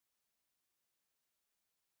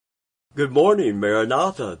Good morning,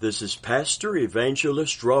 Maranatha. This is Pastor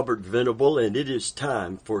Evangelist Robert Venable, and it is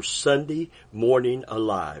time for Sunday Morning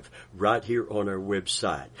Alive right here on our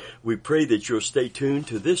website. We pray that you'll stay tuned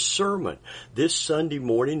to this sermon this Sunday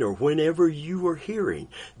morning or whenever you are hearing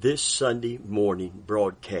this Sunday morning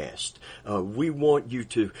broadcast. We want you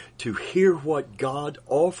to hear what God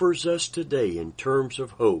offers us today in terms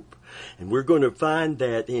of hope. And we're going to find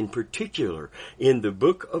that in particular in the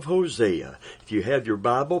book of Hosea. If you have your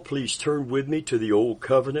Bible, please turn with me to the Old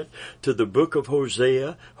Covenant, to the book of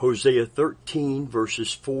Hosea, Hosea 13,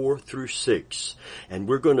 verses 4 through 6. And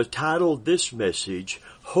we're going to title this message,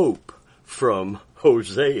 Hope from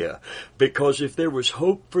Hosea, because if there was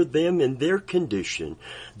hope for them in their condition,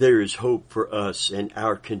 there is hope for us in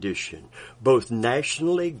our condition, both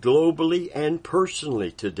nationally, globally, and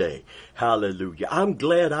personally today. Hallelujah. I'm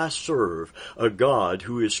glad I serve a God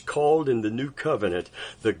who is called in the New Covenant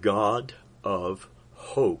the God of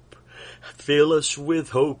hope. Fill us with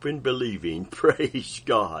hope and believing. Praise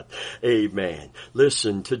God. Amen.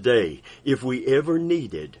 Listen, today, if we ever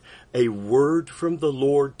needed a word from the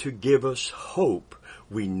Lord to give us hope,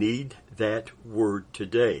 we need that word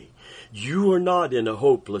today. You are not in a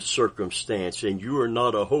hopeless circumstance, and you are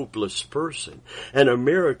not a hopeless person. And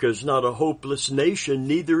America is not a hopeless nation,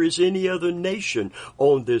 neither is any other nation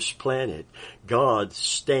on this planet. God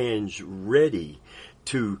stands ready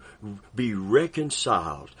to be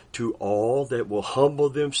reconciled to all that will humble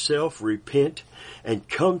themselves, repent, and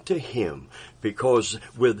come to Him. Because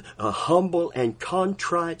with a humble and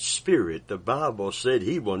contrite spirit, the Bible said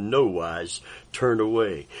He will nowise turn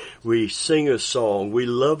away. We sing a song, we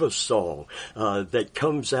love a song that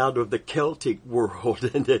comes out of the Celtic world,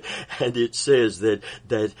 and it says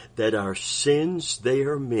that our sins, they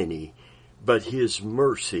are many, but His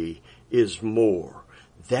mercy is more.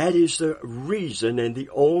 That is the reason and the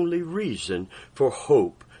only reason for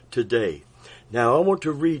hope today. Now, I want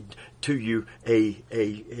to read to you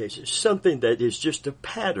something that is just a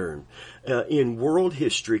pattern in world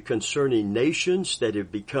history concerning nations that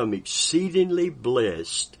have become exceedingly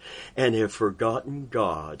blessed and have forgotten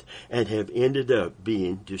God and have ended up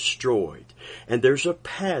being destroyed. And there's a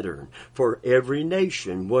pattern for every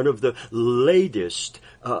nation. One of the latest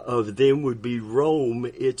of them would be Rome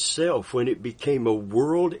itself, when it became a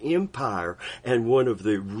world empire and one of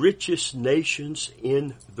the richest nations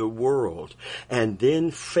in the world, and then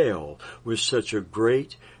fell with such a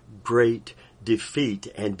great defeat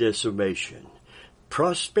and decimation.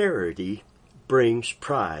 Prosperity brings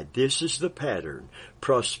pride. This is the pattern.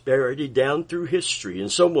 Prosperity down through history. And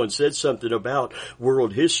someone said something about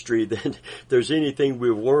world history, that if there's anything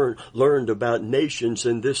we've learned about nations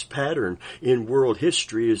in this pattern in world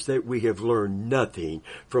history, is that we have learned nothing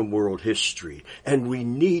from world history. And we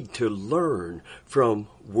need to learn from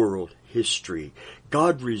world history.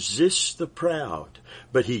 God resists the proud,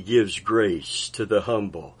 but He gives grace to the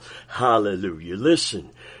humble. Hallelujah.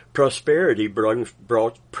 Listen, prosperity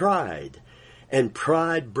brought pride. And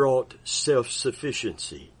pride brought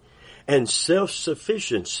self-sufficiency. And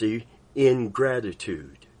self-sufficiency,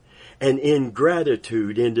 ingratitude. And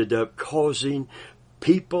ingratitude ended up causing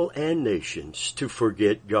people and nations to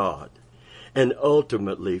forget God. And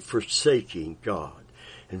ultimately forsaking God.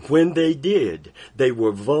 And when they did, they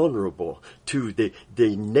were vulnerable to the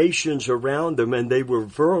nations around them, and they were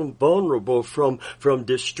vulnerable from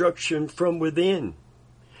destruction from within.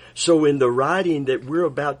 So in the writing that we're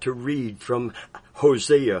about to read from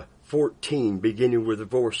Hosea 14, beginning with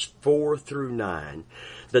verse 4 through 9,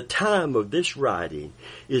 the time of this writing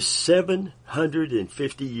is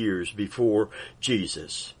 750 years before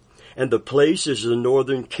Jesus. And the place is the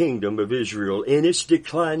northern kingdom of Israel in its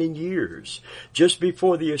declining years, just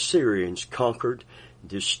before the Assyrians conquered and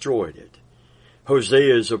destroyed it.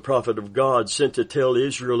 Hosea is a prophet of God sent to tell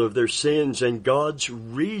Israel of their sins and God's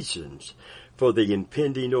reasons for the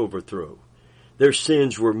impending overthrow. Their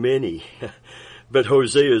sins were many, but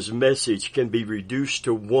Hosea's message can be reduced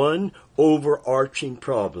to one overarching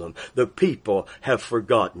problem. The people have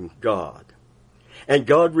forgotten God. And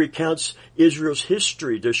God recounts Israel's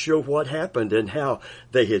history to show what happened and how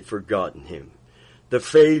they had forgotten Him. The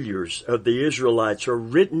failures of the Israelites are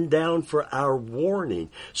written down for our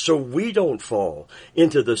warning, so we don't fall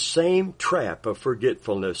into the same trap of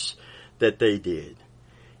forgetfulness that they did.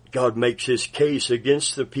 God makes His case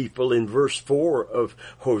against the people in verse 4 of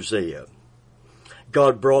Hosea.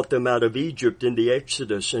 God brought them out of Egypt in the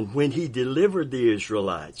Exodus, and when He delivered the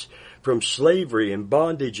Israelites from slavery and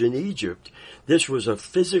bondage in Egypt, this was a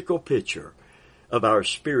physical picture of our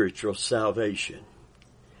spiritual salvation.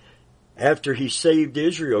 After he saved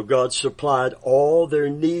Israel, God supplied all their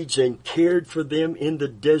needs and cared for them in the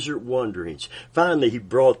desert wanderings. Finally, he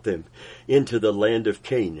brought them into the land of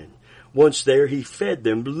Canaan. Once there, he fed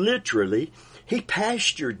them. Literally, he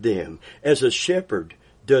pastured them as a shepherd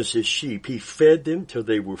does his sheep. He fed them till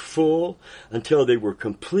they were full, until they were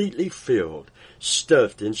completely filled,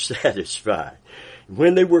 stuffed, and satisfied.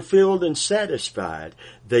 When they were filled and satisfied,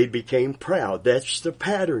 they became proud. That's the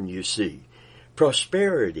pattern, you see.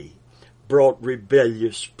 Prosperity brought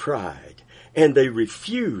rebellious pride, and they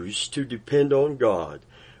refused to depend on God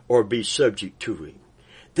or be subject to him.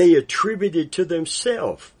 They attributed to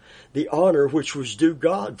themselves the honor which was due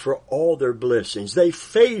God for all their blessings. They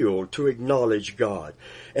failed to acknowledge God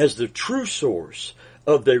as the true source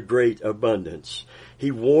of their great abundance.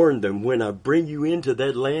 He warned them, when I bring you into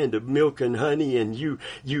that land of milk and honey, and you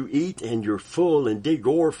eat and you're full, and dig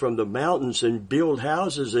ore from the mountains and build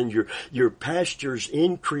houses, and your pastures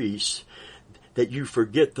increase, that you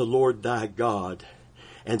forget the Lord thy God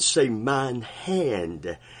and say, mine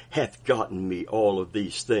hand hath gotten me all of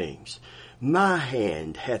these things. My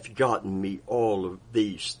hand hath gotten me all of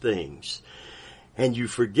these things. And you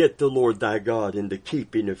forget the Lord thy God in the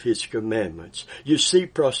keeping of his commandments. You see,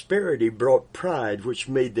 prosperity brought pride, which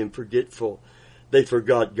made them forgetful. They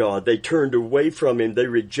forgot God. They turned away from him. They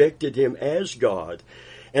rejected him as God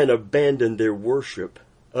and abandoned their worship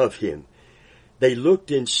of him. They looked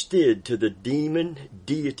instead to the demon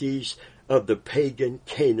deities of the pagan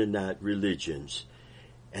Canaanite religions.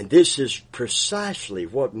 And this is precisely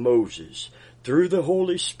what Moses, through the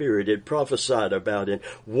Holy Spirit, had prophesied about and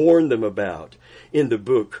warned them about in the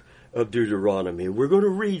book of Deuteronomy. We're going to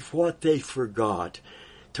read what they forgot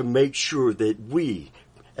to make sure that we,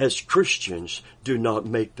 as Christians, do not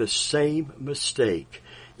make the same mistake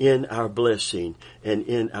in our blessing and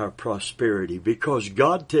in our prosperity, because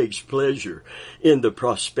God takes pleasure in the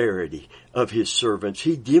prosperity of his servants.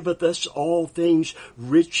 He giveth us all things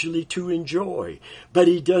richly to enjoy, but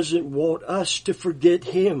he doesn't want us to forget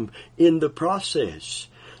him in the process.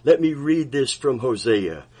 Let me read this from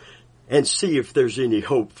Hosea and see if there's any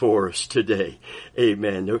hope for us today.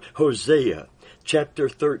 Amen. Hosea chapter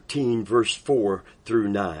 13, verse 4 through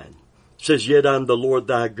 9 says, Yet I'm the Lord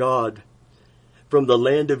thy God from the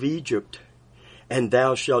land of Egypt, and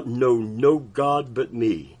thou shalt know no God but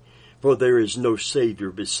me, for there is no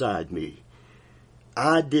Savior beside me.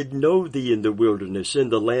 I did know thee in the wilderness, in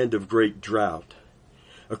the land of great drought.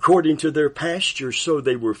 According to their pasture, so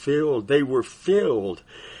they were filled. They were filled,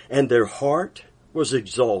 and their heart was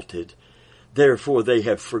exalted. Therefore they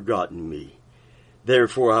have forgotten me.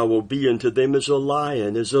 Therefore I will be unto them as a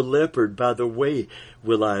lion, as a leopard, by the way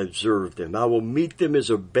will I observe them. I will meet them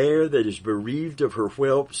as a bear that is bereaved of her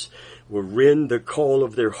whelps, will rend the caul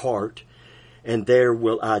of their heart, and there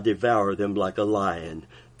will I devour them like a lion.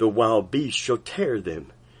 The wild beast shall tear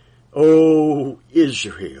them. O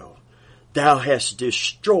Israel, thou hast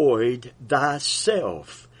destroyed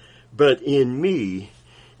thyself, but in me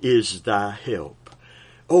is thy help.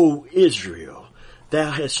 O Israel, thou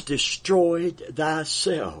hast destroyed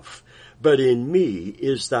thyself, but in me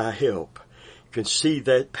is thy help. You can see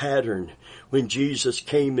that pattern when Jesus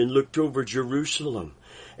came and looked over Jerusalem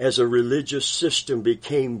as a religious system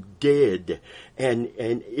became dead and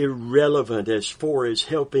irrelevant as far as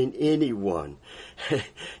helping anyone.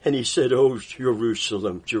 And he said, Oh,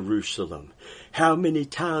 Jerusalem, Jerusalem, how many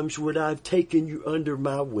times would I have taken you under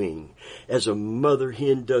my wing as a mother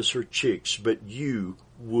hen does her chicks, but you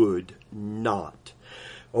would not.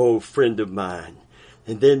 Oh, friend of mine.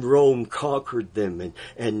 And then Rome conquered them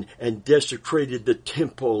and desecrated the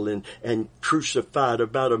temple and crucified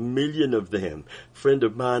about 1 million of them. Friend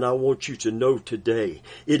of mine, I want you to know today,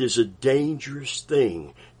 it is a dangerous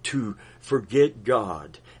thing to forget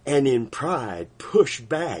God and in pride push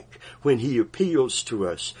back when he appeals to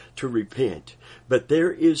us to repent. But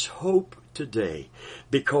there is hope today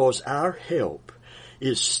because our help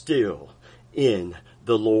is still in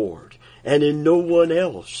the Lord and in no one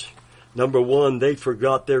else. Number one, they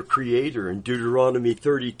forgot their Creator in Deuteronomy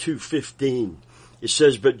 32:15. It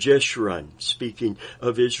says, But Jeshurun, speaking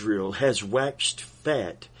of Israel, has waxed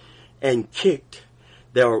fat and kicked.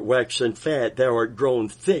 Thou art waxen fat, thou art grown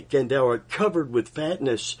thick, and thou art covered with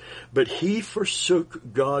fatness. But he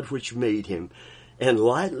forsook God which made him, and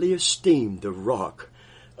lightly esteemed the rock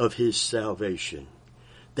of his salvation.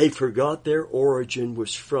 They forgot their origin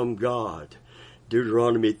was from God.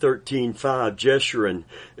 Deuteronomy 13:5, Jeshurun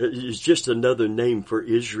is just another name for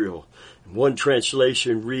Israel. One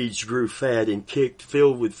translation reads, grew fat and kicked,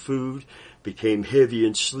 filled with food, became heavy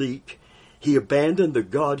and sleek. He abandoned the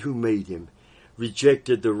God who made him,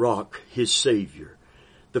 rejected the rock, his Savior.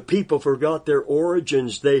 The people forgot their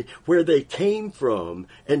origins, where they came from,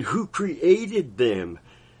 and who created them.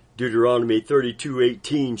 Deuteronomy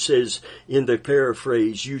 32:18 says in the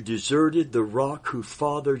paraphrase, "You deserted the rock who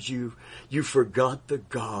fathered you. You forgot the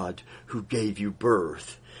God who gave you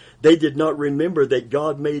birth." They did not remember that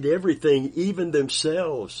God made everything, even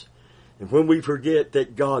themselves. And when we forget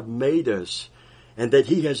that God made us and that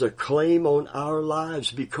He has a claim on our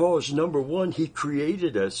lives because, number one, He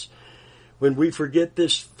created us, when we forget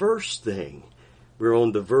this first thing, we're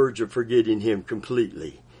on the verge of forgetting Him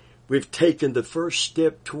completely. We've taken the first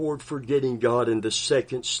step toward forgetting God, and the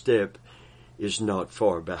second step is not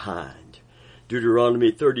far behind.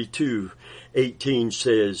 Deuteronomy 32:18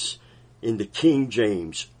 says in the King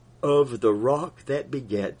James, "Of the rock that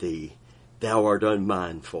begat thee, thou art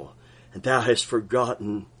unmindful, and thou hast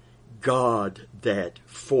forgotten God that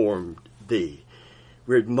formed thee."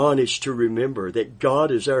 We're admonished to remember that God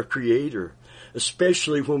is our Creator,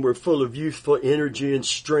 especially when we're full of youthful energy and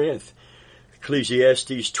strength.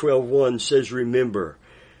 Ecclesiastes 12:1 says, "Remember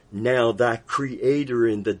now thy Creator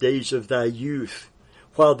in the days of thy youth,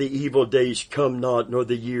 while the evil days come not, nor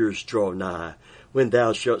the years draw nigh, when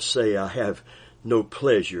thou shalt say, I have no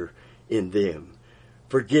pleasure in them."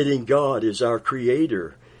 Forgetting God as our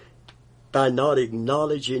Creator, by not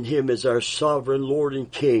acknowledging Him as our sovereign Lord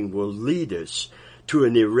and King, will lead us to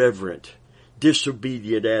an irreverent,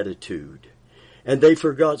 disobedient attitude. And they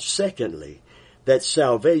forgot, secondly, that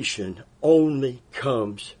salvation only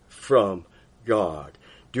comes from God.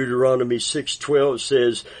 Deuteronomy 6:12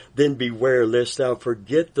 says, "Then beware lest thou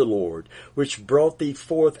forget the Lord, which brought thee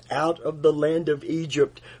forth out of the land of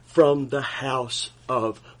Egypt from the house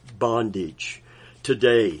of bondage."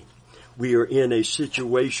 Today, we are in a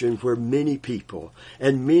situation where many people,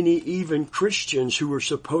 and many even Christians who are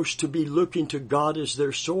supposed to be looking to God as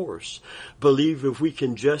their source, believe if we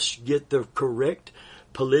can just get the correct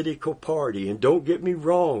political party. And don't get me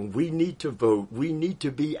wrong, we need to vote. We need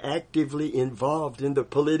to be actively involved in the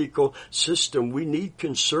political system. We need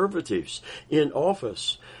conservatives in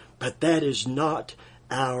office. But that is not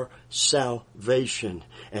our salvation.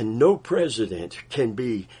 And no president can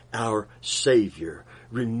be our Savior.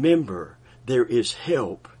 Remember, there is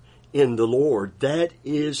help in the Lord. That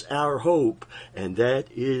is our hope, and that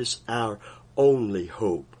is our only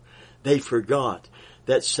hope. They forgot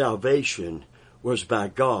that salvation was by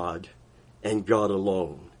God and God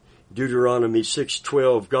alone. Deuteronomy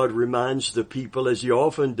 6:12, God reminds the people, as He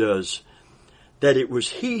often does, that it was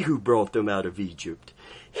He who brought them out of Egypt.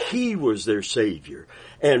 He was their Savior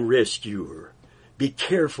and rescuer. Be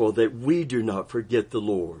careful that we do not forget the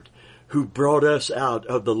Lord, who brought us out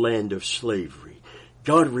of the land of slavery.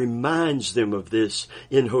 God reminds them of this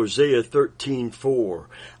in Hosea 13:4.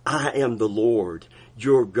 "I am the Lord,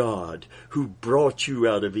 your God, who brought you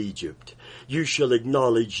out of Egypt. You shall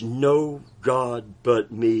acknowledge no God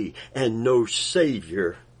but me, and no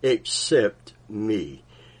Savior except me."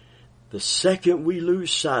 The second we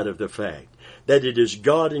lose sight of the fact that it is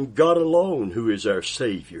God and God alone who is our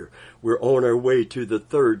Savior, we're on our way to the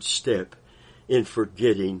third step in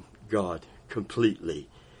forgetting God completely.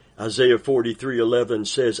 Isaiah 43:11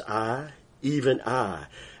 says, "I, even I,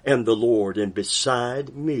 am the Lord, and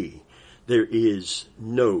beside me there is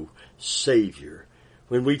no Savior."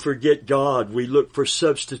 When we forget God, we look for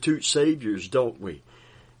substitute saviors, don't we?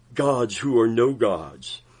 Gods who are no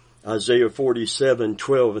gods. Isaiah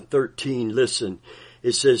 47:12 and 13, listen.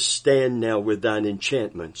 It says, "Stand now with thine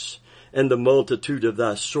enchantments, and the multitude of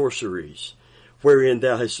thy sorceries, wherein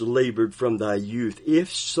thou hast labored from thy youth.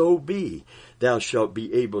 If so be, thou shalt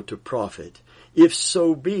be able to profit. If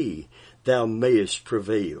so be, thou mayest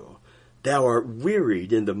prevail. Thou art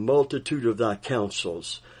wearied in the multitude of thy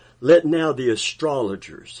counsels. Let now the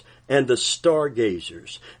astrologers and the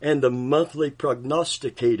stargazers and the monthly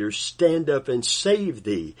prognosticators stand up and save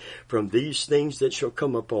thee from these things that shall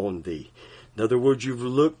come upon thee." In other words, you've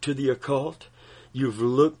looked to the occult. You've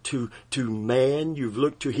looked to man. You've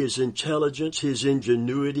looked to his intelligence, his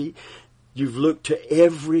ingenuity. You've looked to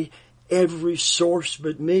every source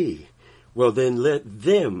but me. Well, then let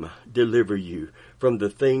them deliver you from the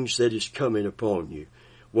things that is coming upon you.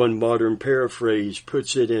 One modern paraphrase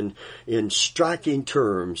puts it in striking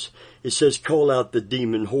terms. It says, "Call out the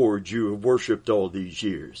demon hordes you have worshipped all these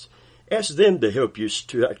years. Ask them to help you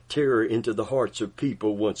strike terror into the hearts of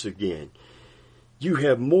people once again. You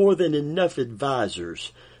have more than enough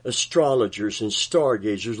advisors, astrologers, and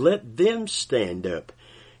stargazers. Let them stand up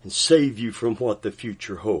and save you from what the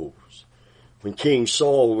future holds." When King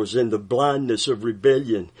Saul was in the blindness of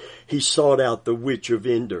rebellion, he sought out the witch of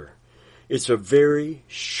Endor. It's a very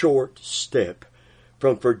short step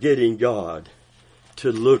from forgetting God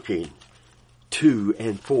to looking to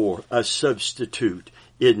and for a substitute,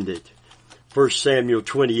 isn't it? 1 Samuel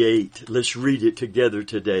 28, let's read it together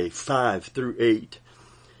today, 5 through 8.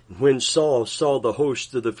 When Saul saw the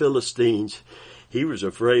host of the Philistines, he was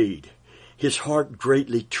afraid. His heart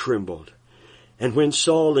greatly trembled. And when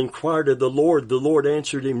Saul inquired of the Lord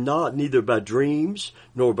answered him not, neither by dreams,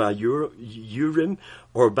 nor by Urim,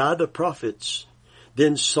 or by the prophets.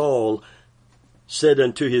 Then Saul said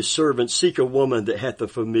unto his servant, Seek a woman that hath a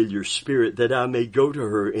familiar spirit, that I may go to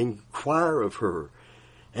her, and inquire of her.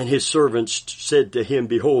 And his servants said to him,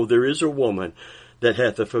 Behold, there is a woman that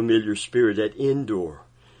hath a familiar spirit at Endor.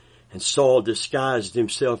 And Saul disguised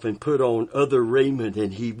himself and put on other raiment,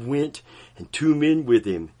 and he went, and 2 men with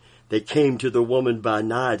him. They came to the woman by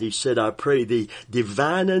night. He said, I pray thee,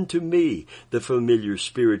 divine unto me the familiar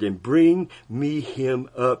spirit, and bring me him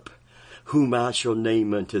up, whom I shall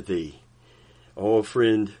name unto thee. Oh,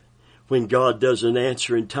 friend, when God doesn't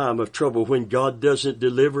answer in time of trouble, when God doesn't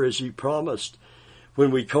deliver as he promised, when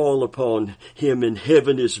we call upon him and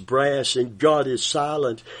heaven is brass and God is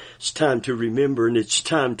silent, it's time to remember and it's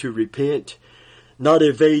time to repent, not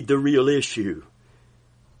evade the real issue,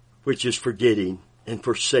 which is forgetting and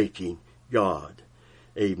forsaking God.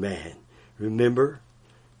 Amen. Remember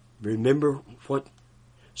what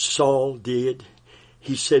Saul did?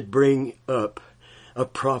 He said, bring up a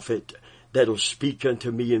prophet that'll speak unto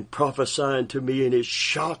me and prophesy unto me. And it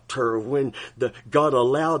shocked her when God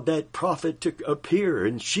allowed that prophet to appear.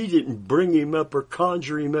 And she didn't bring him up or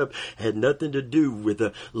conjure him up. It had nothing to do with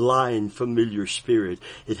a lying familiar spirit.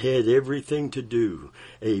 It had everything to do,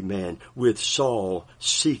 amen, with Saul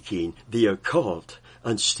seeking the occult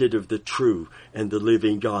instead of the true and the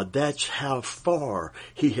living God. That's how far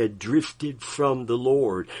he had drifted from the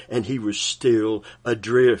Lord, and he was still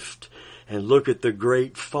adrift. And look at the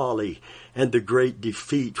great folly and the great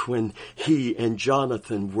defeat when he and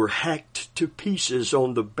Jonathan were hacked to pieces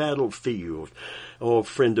on the battlefield. Oh,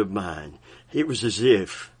 friend of mine, it was as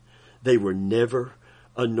if they were never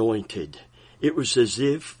anointed. It was as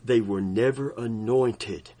if they were never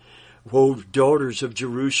anointed. Woe, daughters of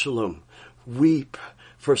Jerusalem, weep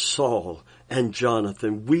for Saul and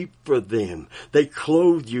Jonathan. Weep for them. They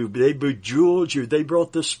clothed you. They bejeweled you. They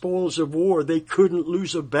brought the spoils of war. They couldn't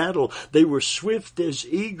lose a battle. They were swift as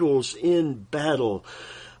eagles in battle.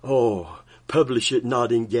 Oh, publish it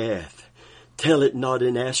not in Gath. Tell it not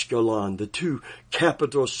in Askelon, the 2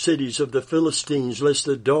 capital cities of the Philistines, lest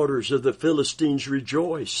the daughters of the Philistines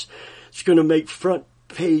rejoice. It's going to make front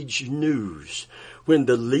page news when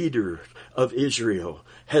the leader of Israel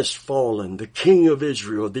has fallen, the King of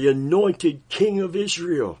Israel, the anointed King of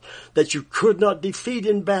Israel, that you could not defeat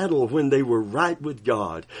in battle when they were right with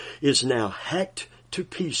God, is now hacked to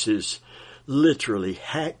pieces, literally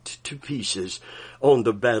hacked to pieces on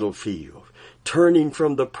the battlefield, turning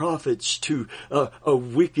from the prophets to a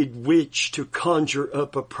wicked witch to conjure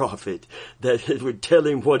up a prophet that would tell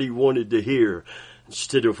him what he wanted to hear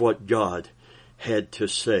instead of what God had to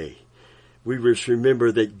say. We must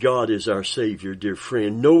remember that God is our Savior, dear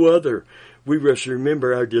friend. No other. We must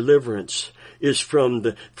remember our deliverance is from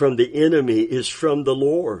the enemy, is from the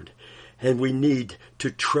Lord. And we need to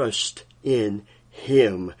trust in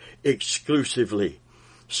him exclusively.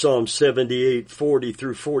 Psalm 78, 40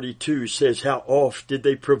 through 42 says, How oft did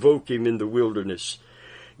they provoke him in the wilderness,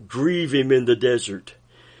 grieve him in the desert?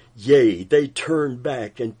 Yea, they turned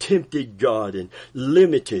back and tempted God and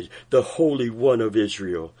limited the Holy One of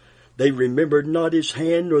Israel. They remembered not his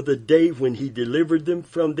hand nor the day when he delivered them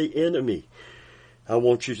from the enemy. I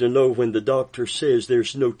want you to know, when the doctor says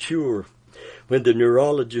there's no cure, when the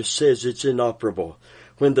neurologist says it's inoperable,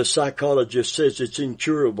 when the psychologist says it's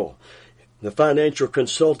incurable, the financial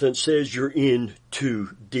consultant says you're in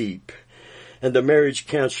too deep, and the marriage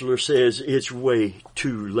counselor says it's way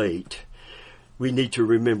too late, we need to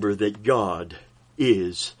remember that God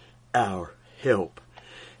is our help.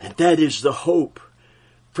 And that is the hope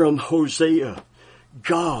from Hosea.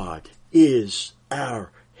 God is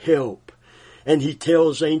our help. And he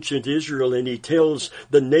tells ancient Israel, and he tells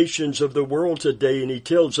the nations of the world today, and he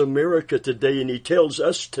tells America today, and he tells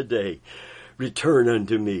us today, return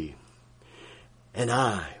unto me, and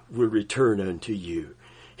I will return unto you.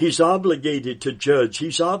 He's obligated to judge.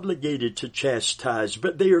 He's obligated to chastise,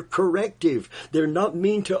 but they are corrective. They're not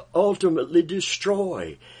mean to ultimately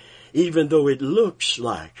destroy, even though it looks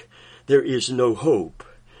like there is no hope.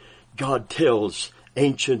 God tells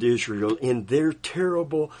ancient Israel, in their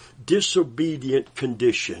terrible, disobedient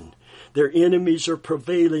condition, their enemies are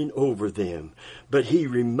prevailing over them. But he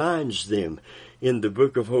reminds them in the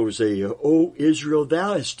book of Hosea, O Israel,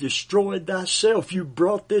 thou hast destroyed thyself. You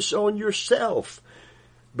brought this on yourself.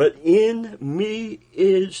 But in me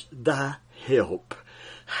is thy help.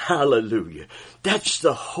 Hallelujah. That's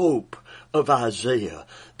the hope of Isaiah.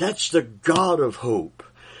 That's the God of hope.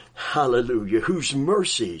 Hallelujah. Whose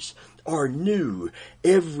mercies are new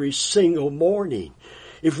every single morning.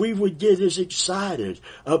 If we would get as excited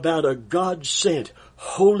about a God-sent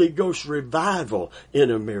Holy Ghost revival in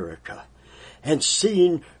America and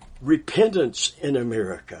seeing repentance in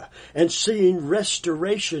America and seeing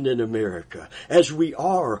restoration in America as we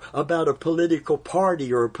are about a political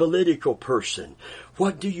party or a political person,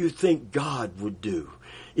 what do you think God would do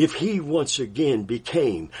if He once again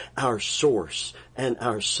became our source and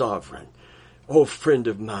our sovereign? Oh, friend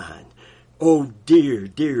of mine, oh, dear,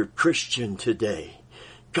 dear Christian today,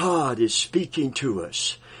 God is speaking to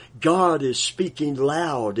us. God is speaking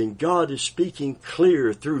loud and God is speaking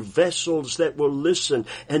clear through vessels that will listen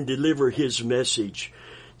and deliver His message.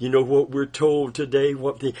 You know what we're told today,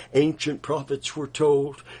 what the ancient prophets were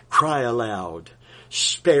told? Cry aloud,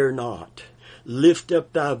 spare not, lift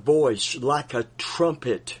up thy voice like a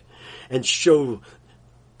trumpet, and show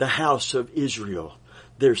the house of Israel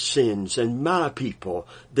their sins and my people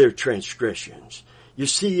their transgressions. You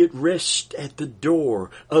see, it rests at the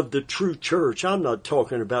door of the true church. I'm not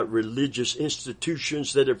talking about religious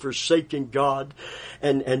institutions that have forsaken God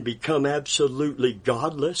and become absolutely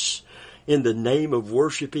godless in the name of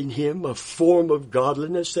worshiping Him, a form of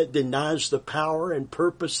godliness that denies the power and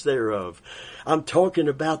purpose thereof. I'm talking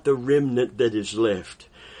about the remnant that is left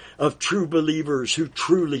of true believers who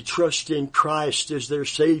truly trust in Christ as their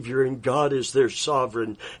Savior and God as their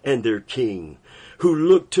sovereign and their King, who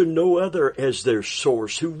look to no other as their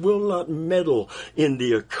source, who will not meddle in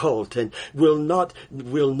the occult and will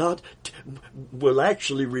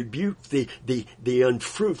actually rebuke the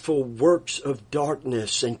unfruitful works of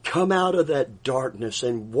darkness and come out of that darkness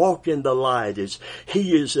and walk in the light as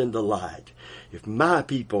He is in the light. If my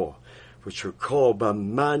people, which are called by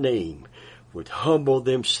my name, would humble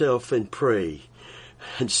themselves and pray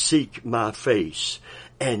and seek my face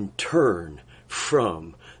and turn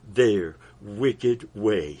from their wicked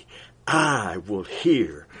way, I will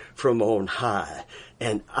hear from on high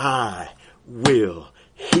and I will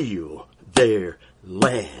heal their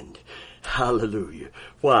land. Hallelujah.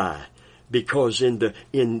 Why? Because in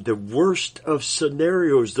the worst of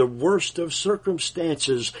scenarios, the worst of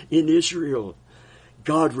circumstances in Israel,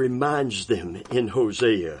 God reminds them in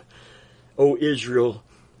Hosea, O Israel,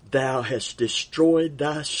 thou hast destroyed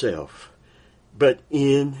thyself, but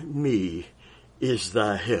in me is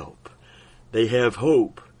thy help. They have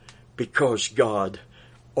hope because God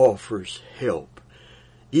offers help.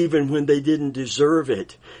 Even when they didn't deserve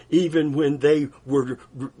it, even when they were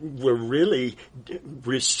really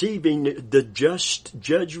receiving the just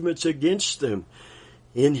judgments against them,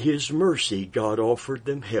 in His mercy, God offered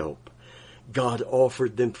them help. God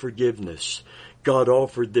offered them forgiveness. God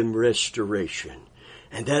offered them restoration.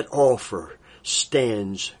 And that offer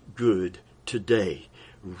stands good today,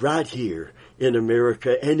 right here in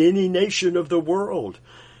America and any nation of the world.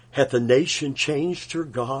 Hath a nation changed her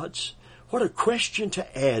gods? What a question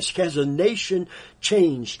to ask. Has a nation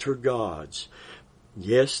changed her gods?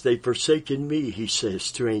 Yes, they've forsaken me, He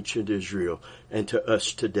says to ancient Israel and to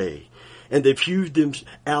us today. And they've hewed them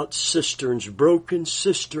out cisterns, broken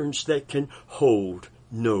cisterns that can hold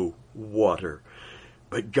no water.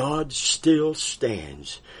 But God still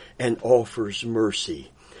stands and offers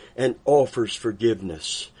mercy and offers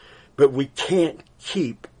forgiveness. But we can't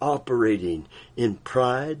keep operating in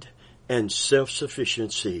pride and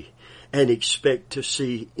self-sufficiency and expect to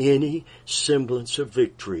see any semblance of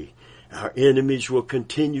victory. Our enemies will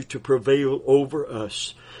continue to prevail over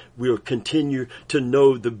us. We'll continue to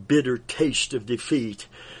know the bitter taste of defeat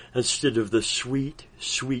instead of the sweet,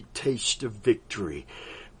 sweet taste of victory.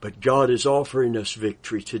 But God is offering us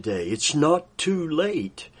victory today. It's not too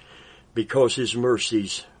late because His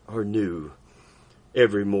mercies are new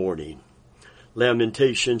every morning.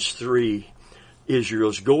 Lamentations 3,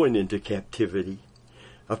 Israel's going into captivity.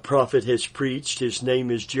 A prophet has preached, his name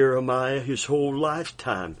is Jeremiah, his whole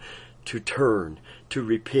lifetime to turn, to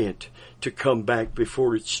repent, to come back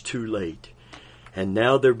before it's too late. And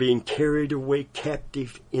now they're being carried away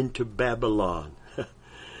captive into Babylon.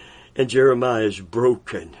 And Jeremiah is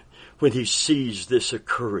broken when he sees this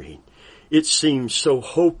occurring. It seems so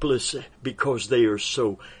hopeless because they are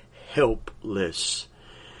so helpless.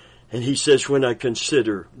 And he says, when I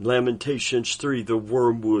consider Lamentations 3, the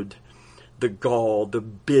wormwood, the gall, the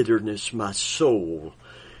bitterness, my soul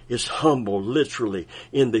is humble, literally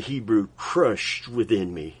in the Hebrew, crushed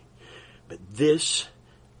within me. But this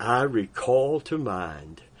I recall to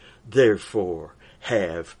mind, therefore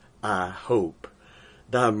have I hope.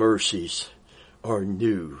 Thy mercies are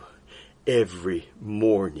new every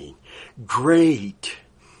morning. Great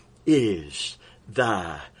is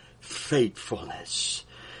thy faithfulness.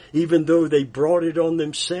 Even though they brought it on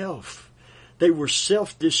themselves, they were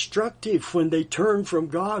self-destructive when they turned from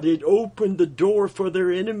God. It opened the door for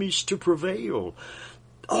their enemies to prevail.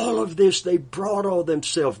 All of this they brought on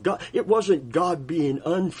themselves. God, it wasn't God being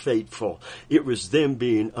unfaithful. It was them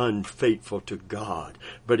being unfaithful to God.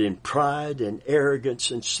 But in pride and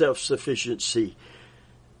arrogance and self-sufficiency,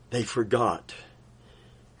 they forgot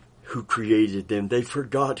who created them. They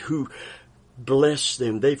forgot who blessed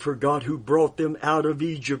them. They forgot who brought them out of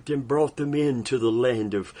Egypt and brought them into the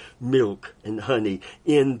land of milk and honey.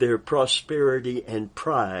 In their prosperity and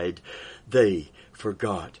pride, they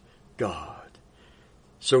forgot God.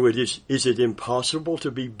 So is it impossible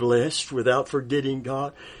to be blessed without forgetting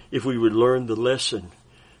God? If we would learn the lesson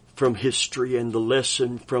from history and the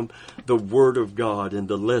lesson from the Word of God and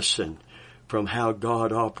the lesson from how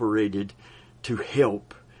God operated to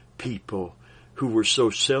help people who were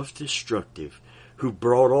so self-destructive, who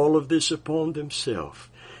brought all of this upon themselves.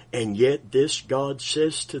 And yet this God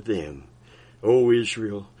says to them, O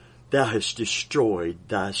Israel, thou hast destroyed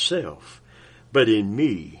thyself, but in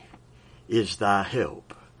me is thy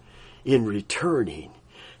help. In returning,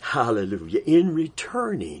 hallelujah, in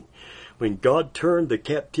returning, when God turned the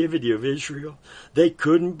captivity of Israel, they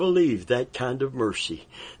couldn't believe that kind of mercy,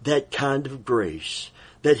 that kind of grace,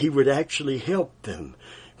 that He would actually help them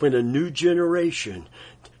when a new generation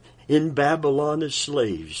in Babylon as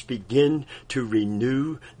slaves begin to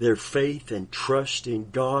renew their faith and trust in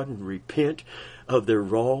God and repent of their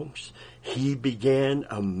wrongs. He began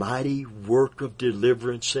a mighty work of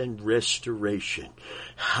deliverance and restoration.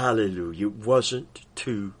 Hallelujah. It wasn't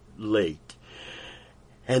too late.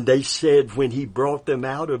 And they said when He brought them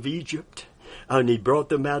out of Egypt, and He brought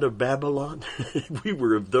them out of Babylon, we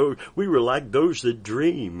were like those that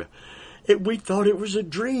dream. We thought it was a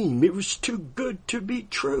dream. It was too good to be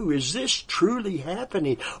true. Is this truly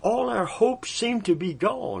happening? All our hopes seem to be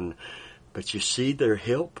gone. But you see, their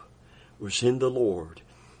help was in the Lord.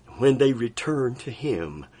 When they returned to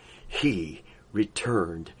Him, He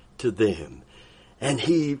returned to them. And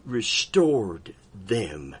He restored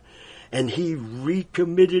them. And He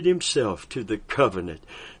recommitted Himself to the covenant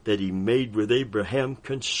that He made with Abraham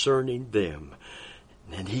concerning them.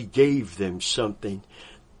 And He gave them something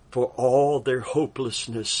for all their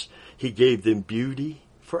hopelessness. He gave them beauty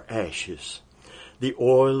for ashes, the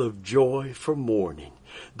oil of joy for mourning,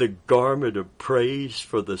 the garment of praise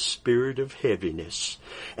for the spirit of heaviness.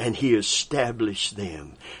 And He established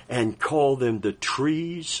them and called them the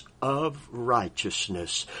trees of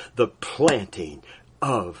righteousness, the planting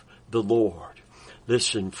of the Lord.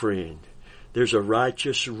 Listen, friend, there's a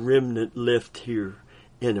righteous remnant left here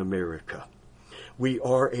in America. We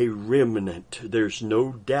are a remnant. There's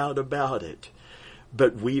no doubt about it.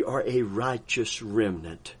 But we are a righteous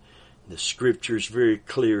remnant. The Scripture is very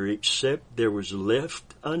clear, except there was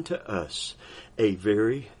left unto us a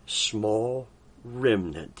very small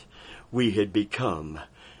remnant. We had become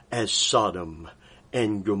as Sodom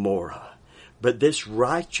and Gomorrah. But this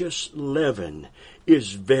righteous leaven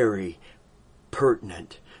is very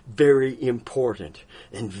pertinent, very important,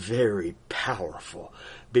 and very powerful,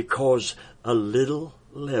 because a little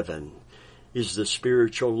leaven is the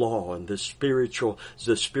spiritual law and the spiritual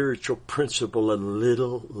principle. A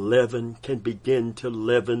little leaven can begin to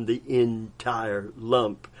leaven the entire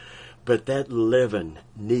lump. But that leaven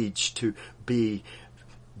needs to be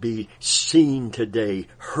seen today,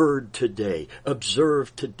 heard today,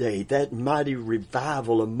 observed today. That mighty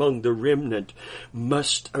revival among the remnant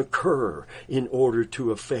must occur in order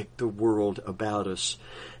to affect the world about us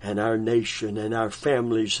and our nation and our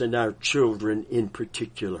families and our children in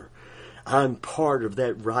particular. I'm part of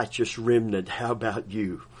that righteous remnant. How about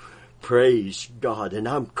you? Praise God. And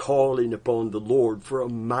I'm calling upon the Lord for a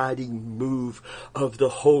mighty move of the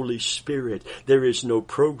Holy Spirit. There is no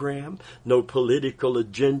program, no political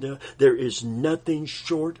agenda. There is nothing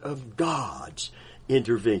short of God's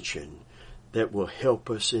intervention that will help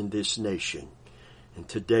us in this nation. And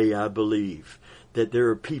today I believe that there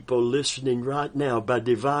are people listening right now by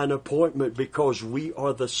divine appointment, because we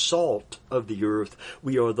are the salt of the earth.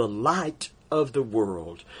 We are the light of the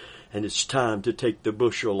world. And it's time to take the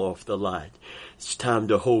bushel off the light. It's time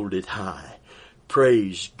to hold it high.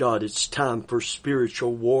 Praise God. It's time for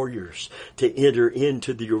spiritual warriors to enter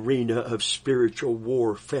into the arena of spiritual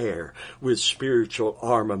warfare with spiritual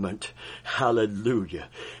armament. Hallelujah.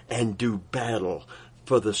 And do battle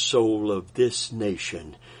for the soul of this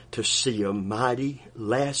nation, to see a mighty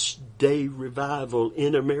last day revival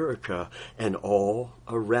in America and all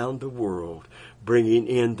around the world, bringing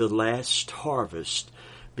in the last harvest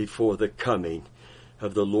before the coming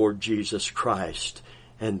of the Lord Jesus Christ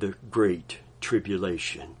and the great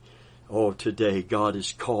tribulation. Oh, today God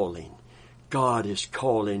is calling. God is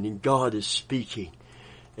calling and God is speaking.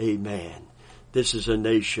 Amen. This is a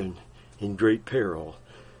nation in great peril,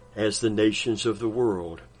 as the nations of the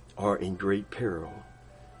world are in great peril.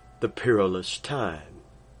 The perilous time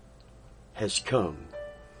has come,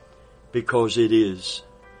 because it is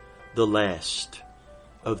the last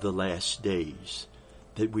of the last days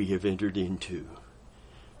that we have entered into.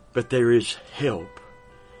 But there is help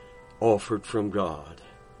offered from God.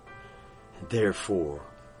 Therefore,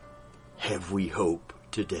 have we hope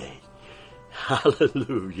today.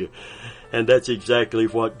 Hallelujah. And that's exactly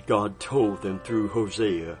what God told them through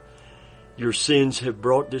Hosea. Your sins have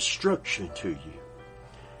brought destruction to you.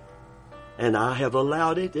 And I have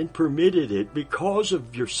allowed it and permitted it because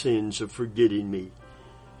of your sins of forgetting me.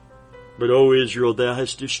 But, O Israel, thou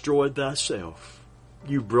hast destroyed thyself.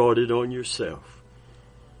 You brought it on yourself.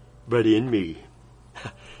 But in me,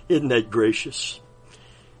 isn't that gracious?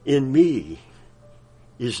 In me,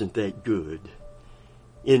 isn't that good?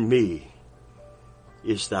 In me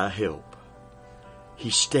is thy help. He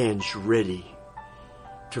stands ready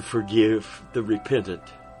to forgive the repentant.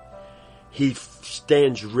 He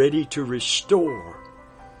stands ready to restore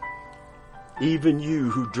even you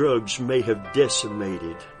who drugs may have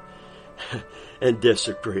decimated and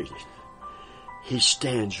desecrated. He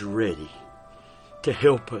stands ready to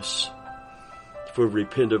help us if we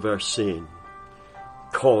repent of our sin,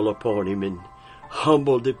 call upon Him in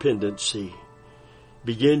humble dependency,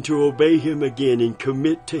 begin to obey Him again and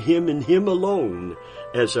commit to Him and Him alone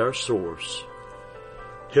as our source.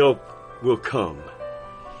 Help will come,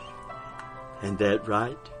 and that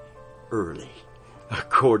right early,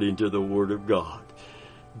 according to the Word of God.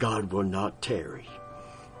 God will not tarry.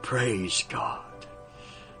 Praise God.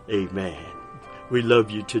 Amen. We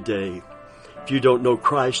love you today. If you don't know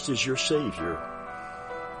Christ as your Savior,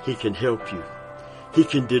 He can help you. He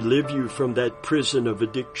can deliver you from that prison of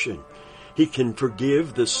addiction. He can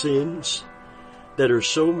forgive the sins that are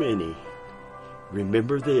so many.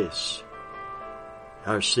 Remember this: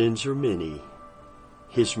 our sins are many.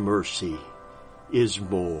 His mercy is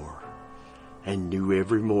more and new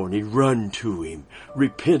every morning. Run to Him.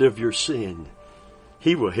 Repent of your sin.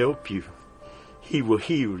 He will help you. He will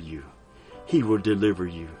heal you. He will deliver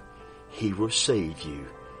you. He will save you.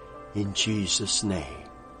 In Jesus' name.